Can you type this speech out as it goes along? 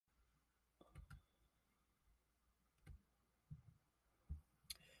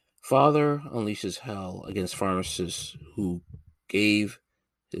Father unleashes hell against pharmacist who gave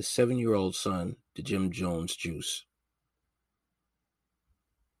his 7-year-old son the Jim Jones juice.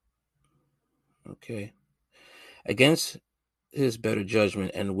 Okay. Against his better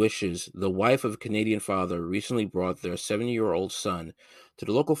judgment and wishes, the wife of a Canadian father recently brought their 7-year-old son to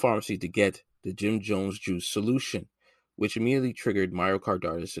the local pharmacy to get the Jim Jones juice solution, which immediately triggered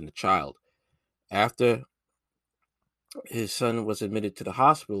myocarditis in the child. After his son was admitted to the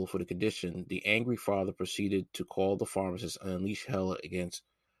hospital for the condition, the angry father proceeded to call the pharmacist and unleash hell against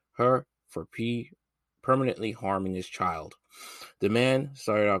her for permanently harming his child. The man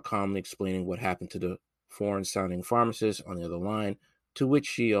started out calmly explaining what happened to the foreign-sounding pharmacist on the other line, to which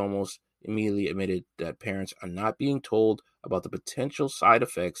she almost immediately admitted that parents are not being told about the potential side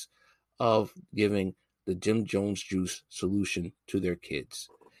effects of giving the Jim Jones juice solution to their kids.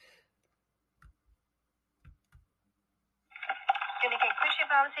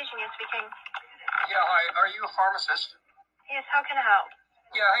 You're speaking. Yeah, hi. Are you a pharmacist? Yes, how can I help?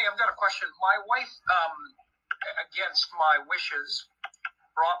 Yeah, hey, I've got a question. My wife, against my wishes,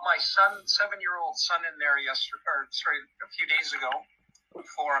 brought my 7-year-old son in there a few days ago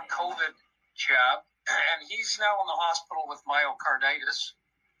for a COVID jab, and he's now in the hospital with myocarditis.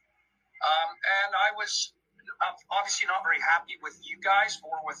 And I was obviously not very happy with you guys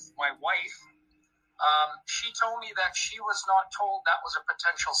or with my wife. She told me that she was not told that was a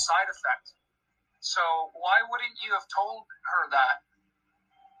potential side effect. So why wouldn't you have told her that?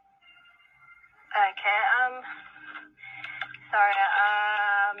 Okay, sorry,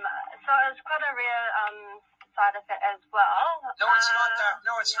 so it's quite a rare, side effect as well. No, it's not that.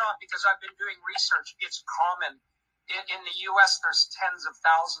 No, it's not, because I've been doing research. It's common. In the U.S., there's tens of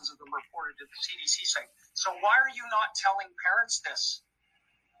thousands of them reported to the CDC saying. So why are you not telling parents this?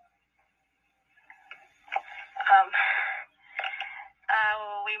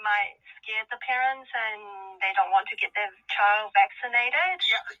 We might scare the parents and they don't want to get their child vaccinated.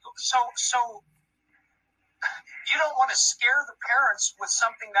 Yeah, so you don't want to scare the parents with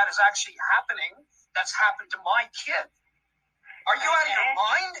something that is actually happening, that's happened to my kid. Are you out of your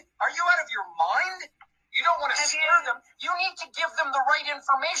mind? Are you out of your mind? You don't want to scare them. You need to give them the right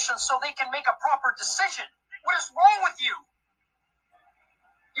information so they can make a proper decision. What is wrong with you?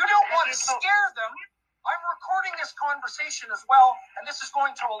 You don't want to scare them. I'm recording this conversation as well, and this is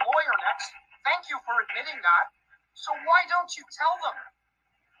going to a lawyer next. Thank you for admitting that. So why don't you tell them?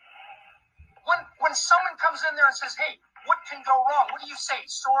 When someone comes in there and says, hey, what can go wrong? What do you say?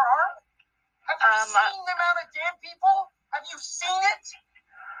 Sore arm? Have you seen the amount of dead people? Have you seen it?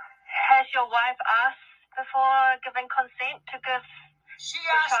 Has your wife asked before giving consent to give? She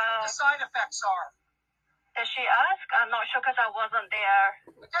asked what the side effects are. Did she ask? I'm not sure because I wasn't there.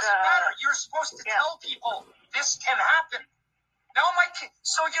 It doesn't matter. You're supposed to tell people this can happen. Now my kid.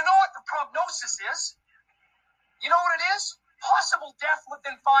 So you know what the prognosis is? You know what it is? Possible death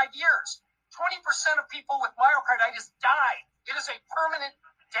within 5 years. 20% of people with myocarditis die. It is a permanent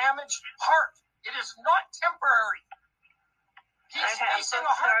damaged heart. It is not temporary. He's facing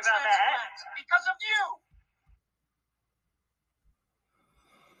a heart transplant because of you.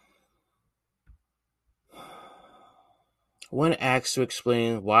 When asked to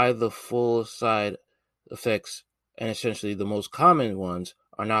explain why the full side effects, and essentially the most common ones,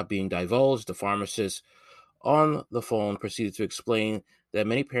 are not being divulged, the pharmacist on the phone proceeded to explain that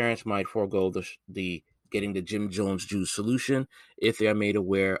many parents might forego the getting the Jim Jones juice solution if they are made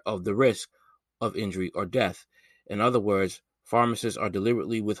aware of the risk of injury or death. In other words, pharmacists are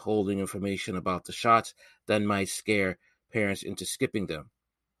deliberately withholding information about the shots that might scare parents into skipping them.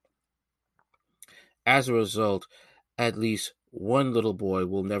 As a result, at least one little boy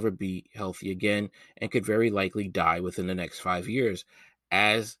will never be healthy again and could very likely die within the next 5 years,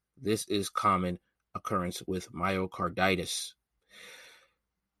 as this is common occurrence with myocarditis.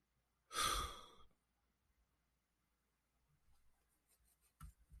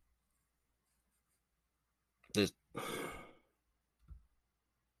 This,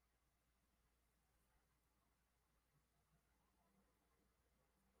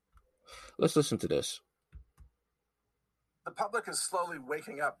 let's listen to this. The public is slowly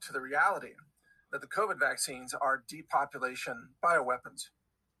waking up to the reality that the COVID vaccines are depopulation bioweapons.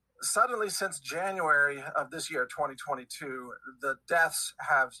 Suddenly, since January of this year, 2022, the deaths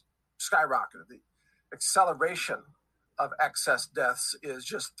have skyrocketed. The acceleration of excess deaths is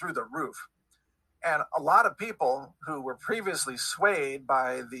just through the roof. And a lot of people who were previously swayed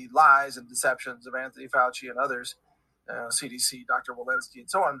by the lies and deceptions of Anthony Fauci and others, CDC, Dr. Walensky, and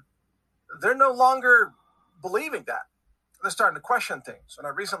so on, they're no longer believing that. They're starting to question things. And I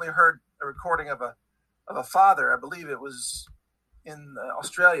recently heard a recording of a father, I believe it was in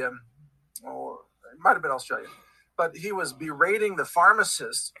Australia, or it might have been Australia, but he was berating the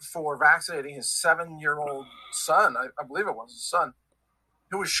pharmacist for vaccinating his 7-year-old son. I believe it was his son,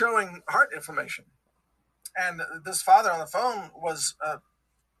 who was showing heart inflammation. And this father on the phone was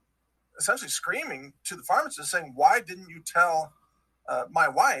essentially screaming to the pharmacist saying, why didn't you tell my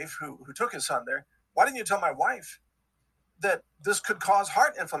wife, who took his son there, why didn't you tell my wife that this could cause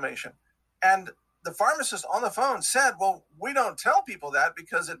heart inflammation? And the pharmacist on the phone said, well, we don't tell people that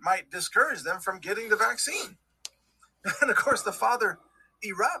because it might discourage them from getting the vaccine. And of course, the father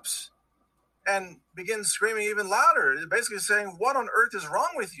erupts and begins screaming even louder, basically saying, what on earth is wrong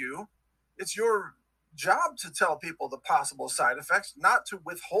with you? It's your job to tell people the possible side effects, not to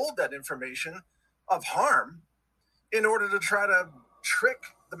withhold that information of harm in order to try to trick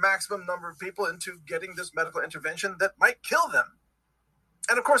the maximum number of people into getting this medical intervention that might kill them.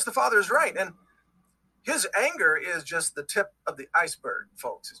 And of course, the father is right. And his anger is just the tip of the iceberg,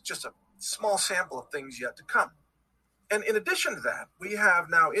 folks. It's just a small sample of things yet to come. And in addition to that, we have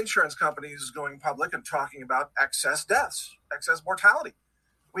now insurance companies going public and talking about excess deaths, excess mortality.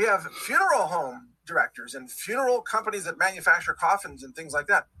 We have funeral home directors and funeral companies that manufacture coffins and things like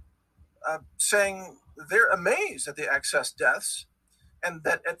that saying they're amazed at the excess deaths, and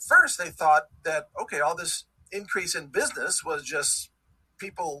that at first they thought that, okay, all this increase in business was just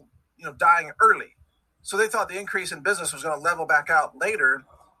people, dying early. So they thought the increase in business was going to level back out later.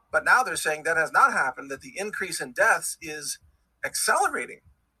 But now they're saying that has not happened, that the increase in deaths is accelerating.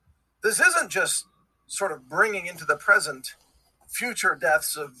 This isn't just sort of bringing into the present future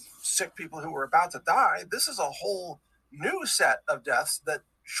deaths of sick people who were about to die. This is a whole new set of deaths that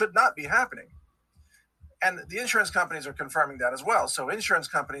should not be happening. And the insurance companies are confirming that as well. So insurance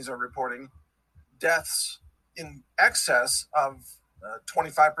companies are reporting deaths in excess of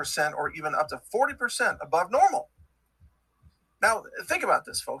 25% or even up to 40% above normal. Now, think about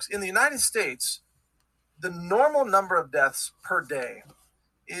this, folks. In the United States, the normal number of deaths per day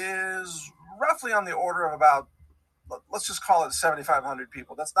is roughly on the order of about, let's just call it 7,500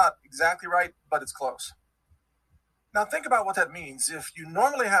 people. That's not exactly right, but it's close. Now, think about what that means. If you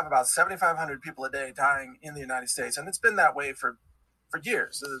normally have about 7,500 people a day dying in the United States, and it's been that way for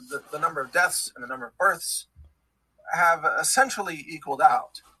years, the number of deaths and the number of births have essentially equaled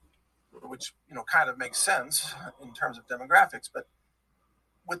out, which kind of makes sense in terms of demographics. But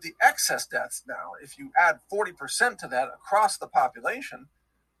with the excess deaths now, if you add 40% to that across the population,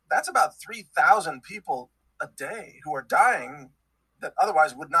 that's about 3,000 people a day who are dying that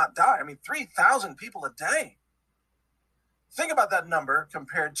otherwise would not die. I mean, 3,000 people a day. Think about that number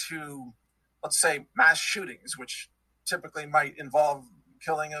compared to, let's say, mass shootings, which typically might involve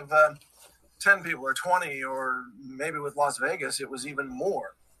killing of 10 people or 20, or maybe with Las Vegas, it was even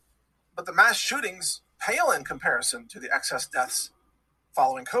more. But the mass shootings pale in comparison to the excess deaths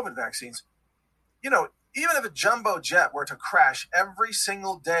following COVID vaccines. Even if a jumbo jet were to crash every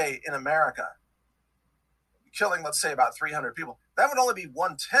single day in America, killing, let's say, about 300 people, that would only be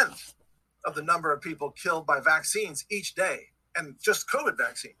 1/10 of the number of people killed by vaccines each day, and just COVID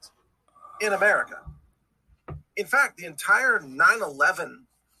vaccines in America. In fact, the entire 9/11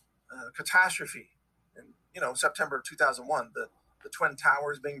 catastrophe in September 2001, the Twin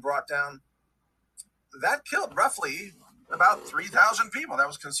Towers being brought down, that killed roughly about 3,000 people. That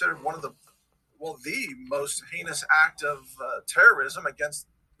was considered one of the most heinous act of terrorism against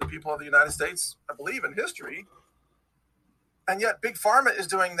the people of the United States, I believe, in history. And yet Big Pharma is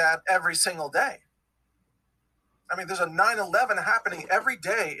doing that every single day. I mean, there's a 9/11 happening every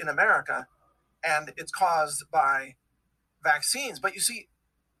day in America, and it's caused by vaccines. But you see,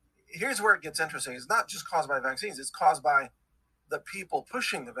 here's where it gets interesting. It's not just caused by vaccines. It's caused by the people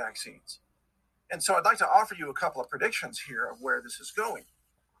pushing the vaccines. And so I'd like to offer you a couple of predictions here of where this is going.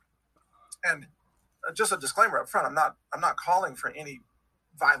 And just a disclaimer up front, I'm not calling for any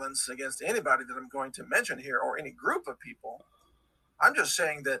violence against anybody that I'm going to mention here or any group of people. I'm just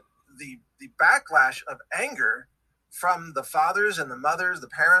saying that the backlash of anger from the fathers and the mothers, the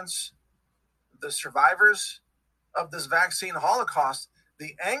parents, the survivors of this vaccine holocaust,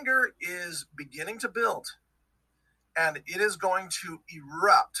 the anger is beginning to build, and it is going to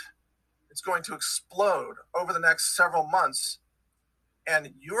erupt. It's going to explode over the next several months.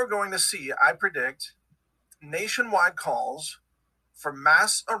 And you're going to see, I predict, nationwide calls for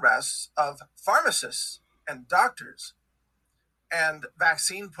mass arrests of pharmacists and doctors and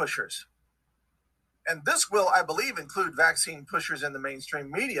vaccine pushers. And this will, I believe, include vaccine pushers in the mainstream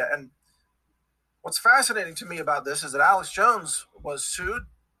media. And what's fascinating to me about this is that Alex Jones was sued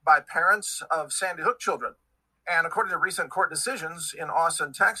by parents of Sandy Hook children. And according to recent court decisions in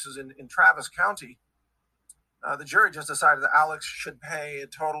Austin, Texas, in Travis County, The jury just decided that Alex should pay a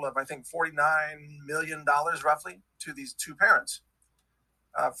total of, I think, $49 million roughly to these two parents.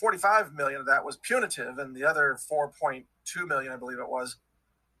 $45 million of that was punitive, and the other $4.2 million, I believe it was,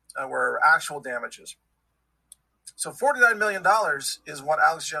 were actual damages. So $49 million is what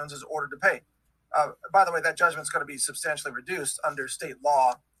Alex Jones is ordered to pay. By the way, that judgment is going to be substantially reduced under state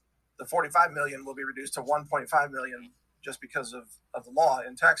law. The $45 million will be reduced to $1.5 million just because of the law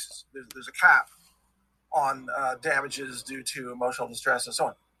in Texas. There's a cap on damages due to emotional distress and so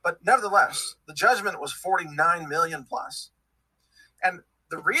on. But nevertheless, the judgment was $49 million plus. And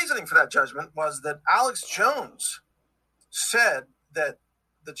the reasoning for that judgment was that Alex Jones said that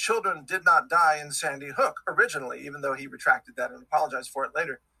the children did not die in Sandy Hook originally, even though he retracted that and apologized for it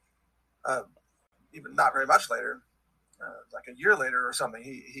later. Even not very much later, like a year later or something,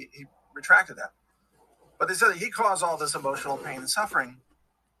 he retracted that. But they said that he caused all this emotional pain and suffering,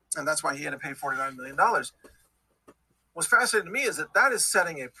 and that's why he had to pay $49 million. What's fascinating to me is that is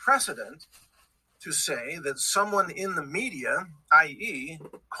setting a precedent to say that someone in the media, i.e.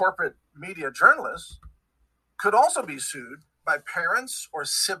 corporate media journalists, could also be sued by parents or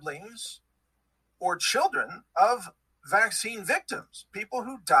siblings or children of vaccine victims, people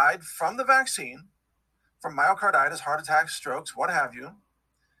who died from the vaccine, from myocarditis, heart attacks, strokes, what have you.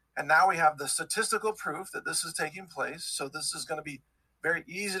 And now we have the statistical proof that this is taking place. So this is going to be very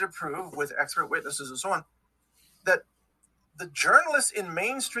easy to prove with expert witnesses and so on, that the journalists in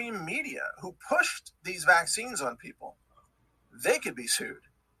mainstream media who pushed these vaccines on people, they could be sued.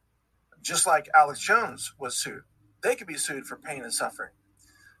 Just like Alex Jones was sued. They could be sued for pain and suffering.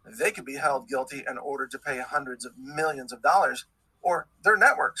 They could be held guilty and ordered to pay hundreds of millions of dollars, or their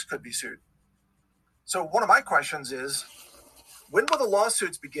networks could be sued. So one of my questions is, when will the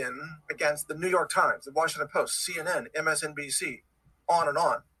lawsuits begin against the New York Times, the Washington Post, CNN, MSNBC, on and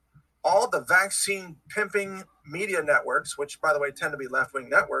on? All the vaccine pimping media networks, which, by the way, tend to be left-wing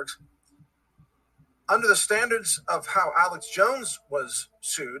networks, under the standards of how Alex Jones was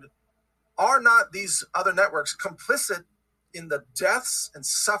sued, are not these other networks complicit in the deaths and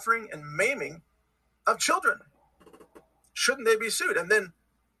suffering and maiming of children? Shouldn't they be sued? And then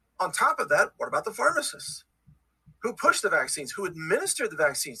on top of that, what about the pharmacists who push the vaccines, who administer the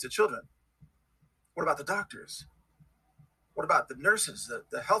vaccines to children? What about the doctors? What about the nurses,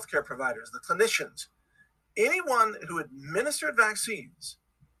 the healthcare providers, the clinicians? Anyone who administered vaccines,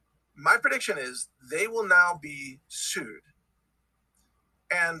 my prediction is they will now be sued.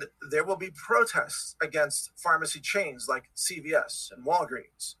 And there will be protests against pharmacy chains like CVS and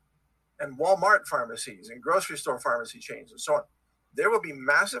Walgreens and Walmart pharmacies and grocery store pharmacy chains and so on. There will be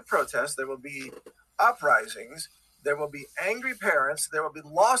massive protests. There will be uprisings. There will be angry parents. There will be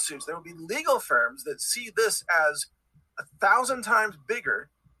lawsuits. There will be legal firms that see this as 1,000 times bigger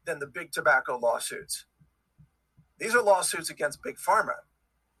than the big tobacco lawsuits. These are lawsuits against big pharma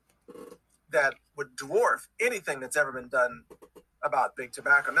that would dwarf anything that's ever been done about big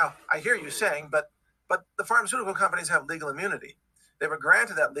tobacco. Now, I hear you saying, but the pharmaceutical companies have legal immunity. They were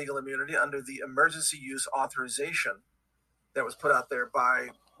granted that legal immunity under the emergency use authorization that was put out there by,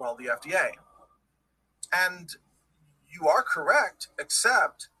 the FDA. And you are correct,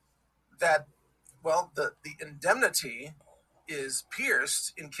 except that, the indemnity is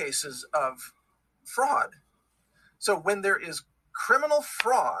pierced in cases of fraud. So when there is criminal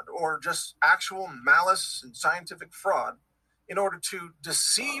fraud or just actual malice and scientific fraud in order to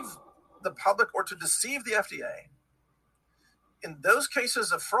deceive the public or to deceive the FDA, in those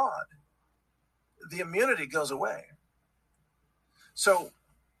cases of fraud, the immunity goes away. So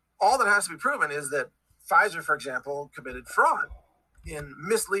all that has to be proven is that Pfizer, for example, committed fraud in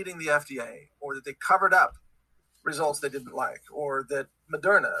misleading the FDA, or that they covered up results they didn't like, or that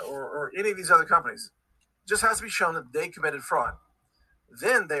Moderna or any of these other companies, just has to be shown that they committed fraud.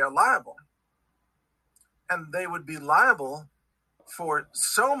 Then they are liable. And they would be liable for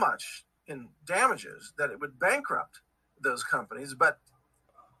so much in damages that it would bankrupt those companies. But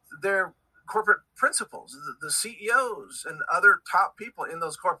their corporate principals, the CEOs and other top people in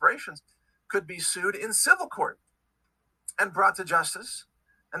those corporations could be sued in civil court and brought to justice,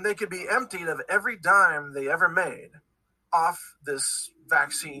 and they could be emptied of every dime they ever made off this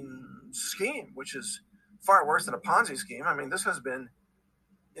vaccine scheme, which is far worse than a Ponzi scheme. I mean, this has been,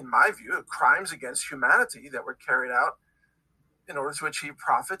 in my view, crimes against humanity that were carried out in order to achieve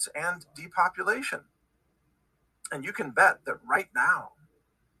profits and depopulation. And you can bet that right now,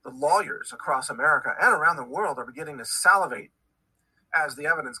 the lawyers across America and around the world are beginning to salivate as the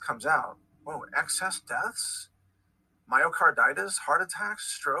evidence comes out. Whoa, excess deaths, myocarditis, heart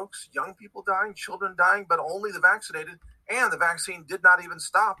attacks, strokes, young people dying, children dying, but only the vaccinated, and the vaccine did not even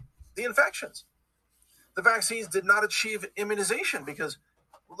stop the infections. the vaccines did not achieve immunization because,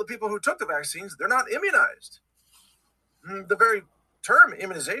 well, the people who took the vaccines, they're not immunized. The very term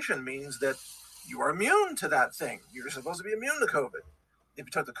immunization means that you are immune to that thing. You're supposed to be immune to COVID if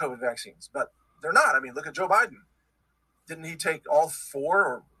you took the COVID vaccines, but they're not. I mean, look at Joe Biden. Didn't he take all 4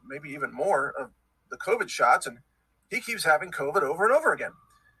 or maybe even more of the COVID shots? And he keeps having COVID over and over again.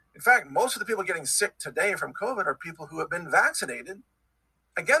 In fact, most of the people getting sick today from COVID are people who have been vaccinated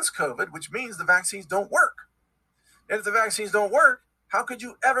against COVID, which means the vaccines don't work. And if the vaccines don't work, how could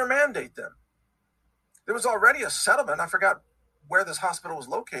you ever mandate them? There was already a settlement. I forgot where this hospital was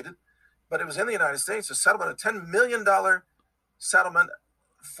located, but it was in the United States, a settlement, a $10 million settlement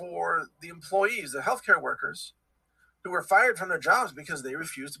for the employees, the healthcare workers, who were fired from their jobs because they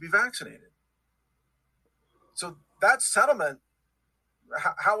refused to be vaccinated. So that settlement,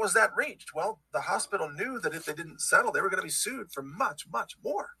 how was that reached? Well, the hospital knew that if they didn't settle, they were going to be sued for much, much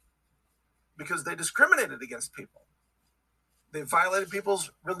more because they discriminated against people. They violated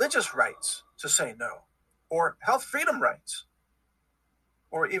people's religious rights to say no, or health freedom rights,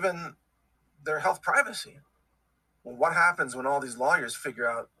 or even their health privacy. Well, what happens when all these lawyers figure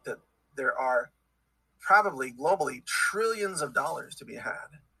out that there are probably globally trillions of dollars to be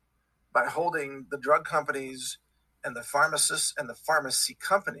had by holding the drug companies and the pharmacists and the pharmacy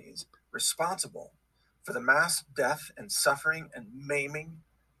companies responsible for the mass death and suffering and maiming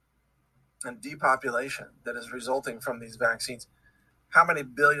and depopulation that is resulting from these vaccines? How many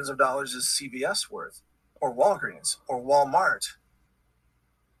billions of dollars is CVS worth, or Walgreens, or Walmart?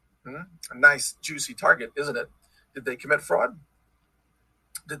 A nice, juicy target, isn't it? Did they commit fraud?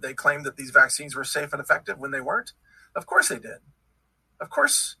 Did they claim that these vaccines were safe and effective when they weren't? Of course they did. Of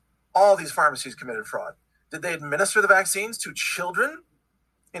course, all these pharmacies committed fraud. Did they administer the vaccines to children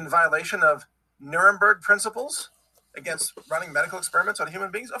in violation of Nuremberg principles against running medical experiments on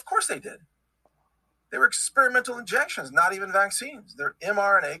human beings? Of course they did. They were experimental injections, not even vaccines. They're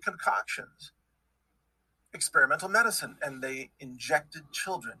mRNA concoctions, experimental medicine, and they injected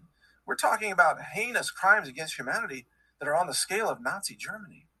children. We're talking about heinous crimes against humanity that are on the scale of Nazi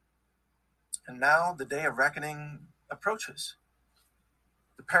Germany. And now the day of reckoning approaches.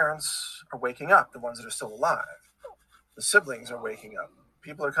 The parents are waking up, the ones that are still alive. The siblings are waking up.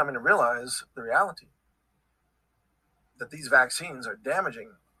 People are coming to realize the reality that these vaccines are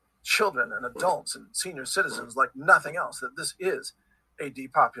damaging children and adults and senior citizens like nothing else, that this is a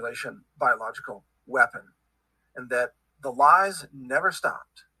depopulation biological weapon, and that the lies never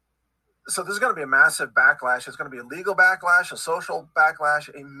stopped. So there's going to be a massive backlash. It's going to be a legal backlash, a social backlash,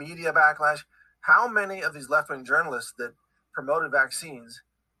 a media backlash. How many of these left-wing journalists that promoted vaccines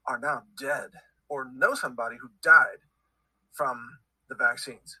are now dead or know somebody who died from the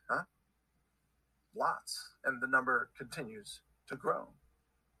vaccines? Lots. And the number continues to grow.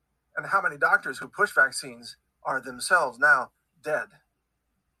 And how many doctors who push vaccines are themselves now dead?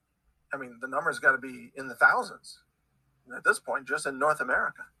 I mean, the number's got to be in the thousands at this point, just in North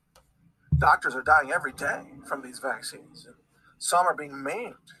America. Doctors are dying every day from these vaccines. And some are being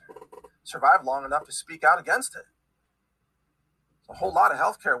maimed, survived long enough to speak out against it. A whole lot of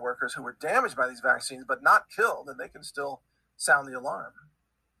healthcare workers who were damaged by these vaccines but not killed, and they can still sound the alarm.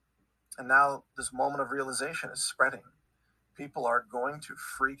 And now this moment of realization is spreading. People are going to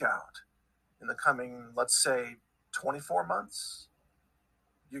freak out in the coming, let's say, 24 months.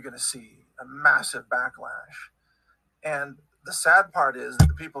 You're going to see a massive backlash. And the sad part is that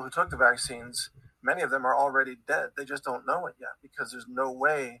the people who took the vaccines, many of them are already dead. They just don't know it yet because there's no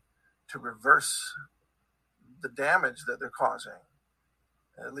way to reverse the damage that they're causing.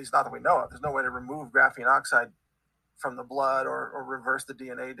 At least not that we know of. There's no way to remove graphene oxide from the blood or reverse the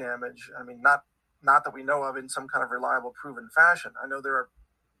DNA damage. I mean, not that we know of in some kind of reliable, proven fashion. I know there are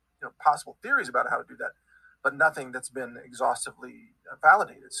possible theories about how to do that, but nothing that's been exhaustively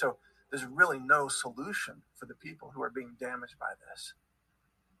validated. So there's really no solution for the people who are being damaged by this.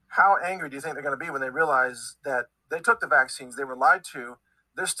 How angry do you think they're going to be when they realize that they took the vaccines, they were lied to,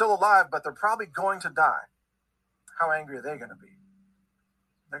 they're still alive, but they're probably going to die? How angry are they going to be?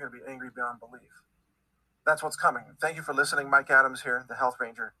 They're going to be angry beyond belief. That's what's coming. Thank you for listening. Mike Adams here, the Health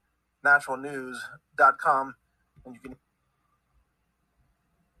Ranger, naturalnews.com. And you can.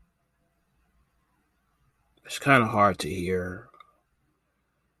 It's kind of hard to hear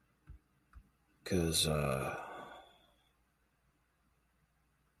because I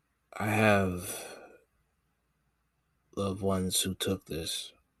have loved ones who took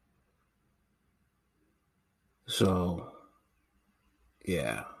this. So,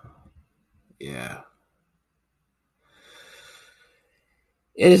 yeah.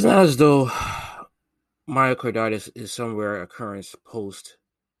 It is not as though myocarditis is somewhere occurrence post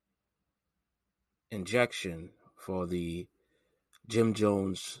injection for the Jim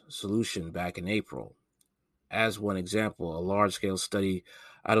Jones solution back in April. As one example, a large-scale study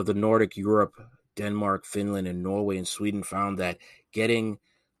out of the Nordic Europe, Denmark, Finland, and Norway and Sweden found that getting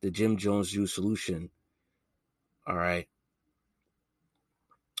the Jim Jones juice solution,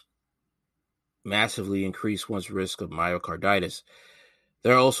 massively increased one's risk of myocarditis.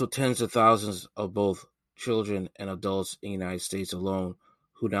 There are also tens of thousands of both children and adults in the United States alone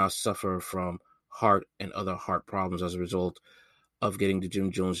who now suffer from heart and other heart problems as a result of getting the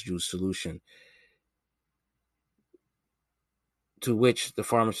Jim Jones juice solution. To which the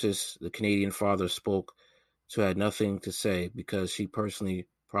pharmacist, the Canadian father, spoke to had nothing to say because she personally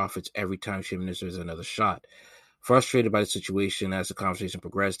profits every time she administers another shot. Frustrated by the situation as the conversation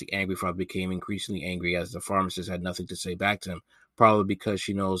progressed, the angry father became increasingly angry as the pharmacist had nothing to say back to him, probably because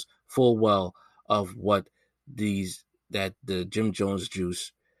she knows full well of what that the Jim Jones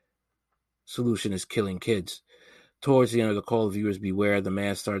juice solution is killing kids. Towards the end of the call, viewers beware, the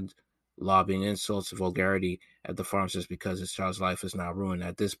man started lobbing insults and vulgarity at the pharmacist because his child's life is now ruined.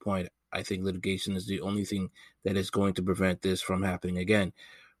 At this point, I think litigation is the only thing that is going to prevent this from happening again,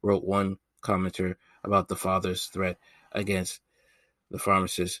 wrote one commenter about the father's threat against the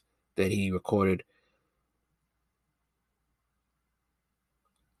pharmacist that he recorded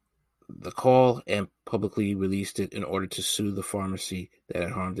the call and publicly released it in order to sue the pharmacy that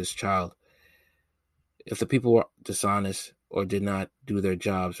had harmed his child. If the people were dishonest or did not do their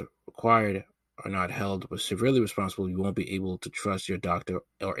jobs required, are not held or severely responsible, you won't be able to trust your doctor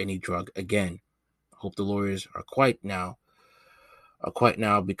or any drug again. I hope the lawyers are quiet now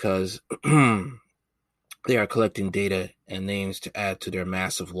because they are collecting data and names to add to their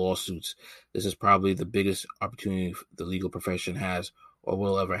massive lawsuits. This is probably the biggest opportunity the legal profession has or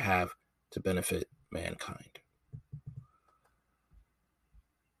will ever have to benefit mankind.